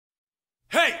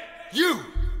Hey, you!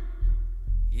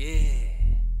 Yeah,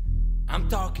 I'm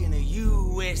talking to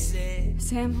you, USA.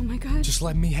 Sam, oh my God. Just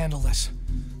let me handle this.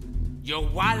 Your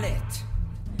wallet.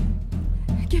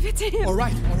 Give it to him. All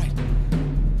right.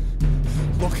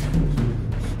 Look,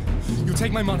 you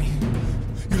take my money.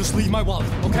 You just leave my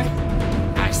wallet, okay?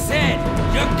 I said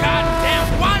your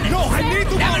goddamn wallet! No, I need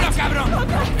the Dámelo, wallet! cabrón!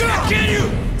 Okay. I'll kill you!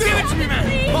 Give it to me, man!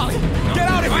 Please. Molly, get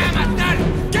out of Voy a here!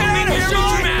 matar! Get out of here, Shoot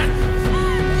Molly! you, man!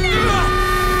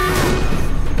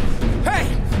 Hey!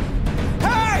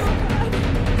 Hey!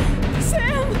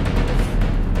 Sam!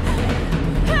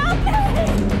 Help me!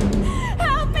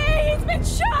 Help me! He's been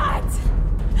shot!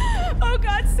 Oh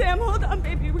God, Sam, hold on,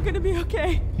 baby. We're gonna be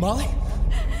okay. Molly?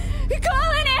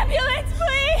 Call an ambulance,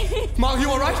 please! Molly, you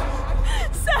all right?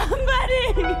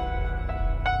 Somebody!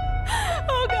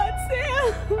 Oh God,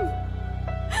 Sam!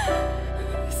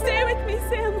 Stay with me,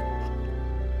 Sam.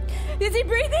 Is he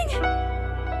breathing?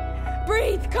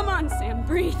 Breathe. Come on, Sam.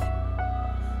 Breathe.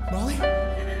 Molly?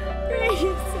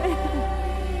 Breathe, Sam.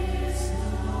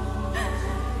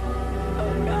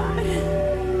 Oh God.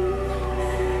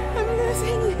 I'm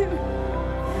losing you.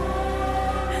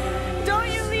 Don't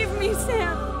you leave me,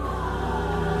 Sam.